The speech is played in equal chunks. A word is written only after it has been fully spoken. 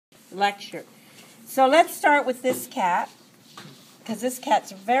lecture. So let's start with this cat, because this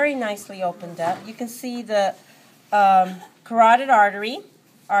cat's very nicely opened up. You can see the carotid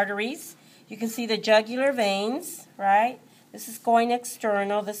arteries. You can see the jugular veins, right? This is going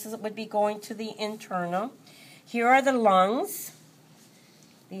external. This would be going to the internal. Here are the lungs,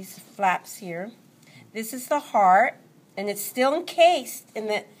 these flaps here. This is the heart, and it's still encased in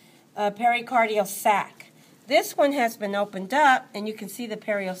the pericardial sac. This one has been opened up, and you can see the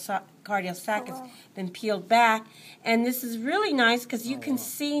pericardial sac has been peeled back. And this is really nice because you can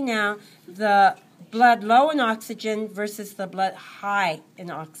see now the blood low in oxygen versus the blood high in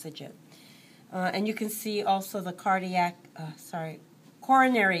oxygen. And you can see also the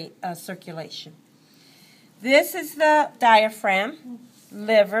coronary circulation. This is the diaphragm,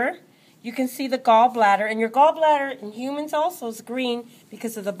 liver. You can see the gallbladder, and your gallbladder in humans also is green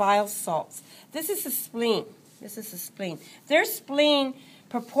because of the bile salts. This is the spleen. This is the spleen. Their spleen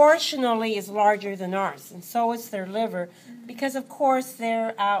proportionally is larger than ours, and so is their liver, because of course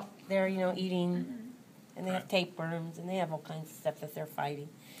they're out there, eating, and they have tapeworms, and they have all kinds of stuff that they're fighting.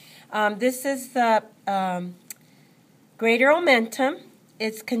 This is the greater omentum.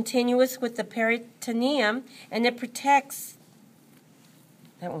 It's continuous with the peritoneum, and it protects.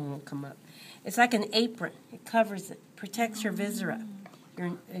 That one won't come up. It's like an apron. It covers it, protects your viscera,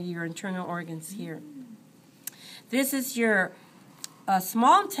 your internal organs here. This is your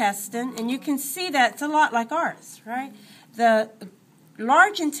small intestine, and you can see that it's a lot like ours, right? The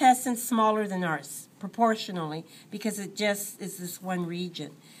large intestine is smaller than ours, proportionally, because it just is this one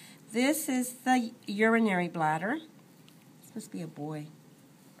region. This is the urinary bladder. This must be a boy.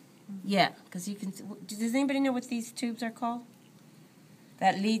 Yeah, because you can. Does anybody know what these tubes are called?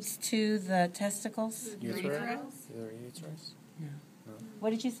 That leads to the testicles? Urethra? No.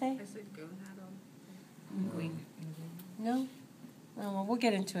 What did you say? I said gonadal. No? Oh, well, we'll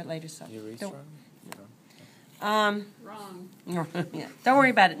get into it later. So Urethra? Wrong. Yeah, don't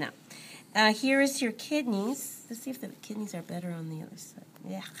worry about it now. Here is your kidneys. Let's see if the kidneys are better on the other side.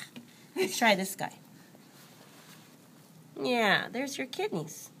 Yeah. Let's try this guy. Yeah, there's your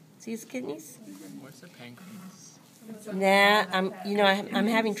kidneys. See his kidneys? What's a pancreas? Nah, I'm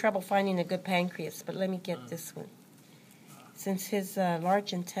having trouble finding a good pancreas, but let me get this one. Since his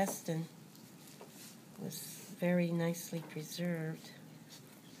large intestine was very nicely preserved,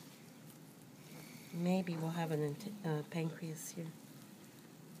 maybe we'll have a pancreas here.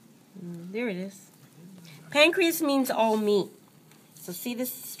 There it is. Pancreas means all meat. So see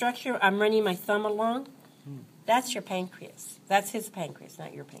this structure? I'm running my thumb along. That's your pancreas. That's his pancreas,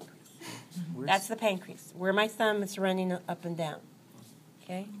 not your pancreas. That's the pancreas, where my thumb is running up and down.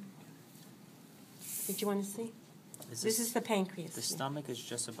 Okay? Did you want to see? This is the pancreas. The stomach is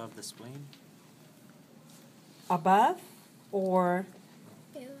just above the spleen? Above or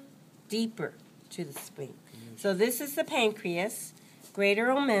deeper to the spleen. So this is the pancreas, greater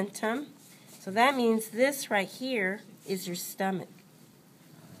omentum. So that means this right here is your stomach.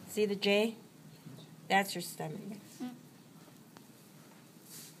 See the J? That's your stomach.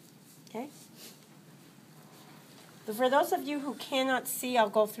 Okay? But for those of you who cannot see, I'll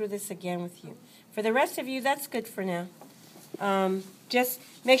go through this again with you. For the rest of you, that's good for now. Just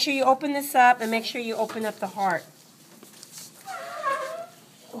make sure you open this up and make sure you open up the heart.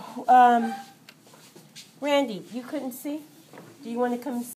 Randy, you couldn't see? Do you want to come